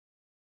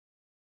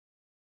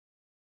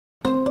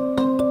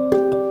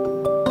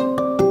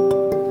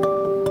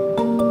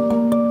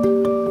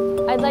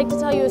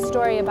tell you a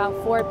story about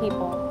 4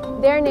 people.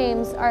 Their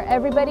names are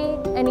everybody,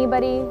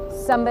 anybody,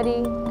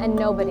 somebody, and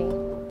nobody.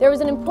 There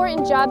was an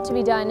important job to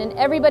be done, and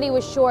everybody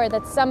was sure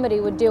that somebody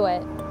would do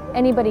it.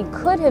 Anybody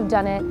could have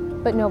done it,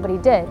 but nobody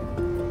did.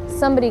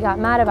 Somebody got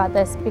mad about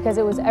this because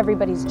it was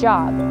everybody's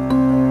job.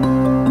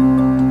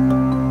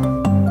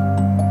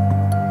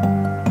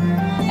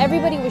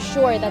 Everybody was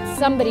sure that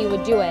somebody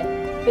would do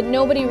it, but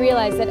nobody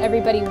realized that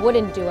everybody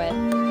wouldn't do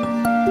it.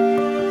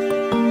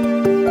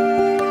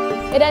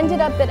 It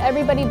ended up that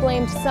everybody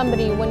blamed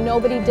somebody when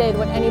nobody did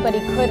what anybody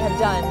could have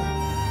done.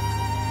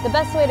 The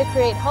best way to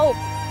create hope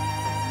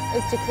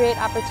is to create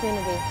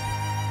opportunity.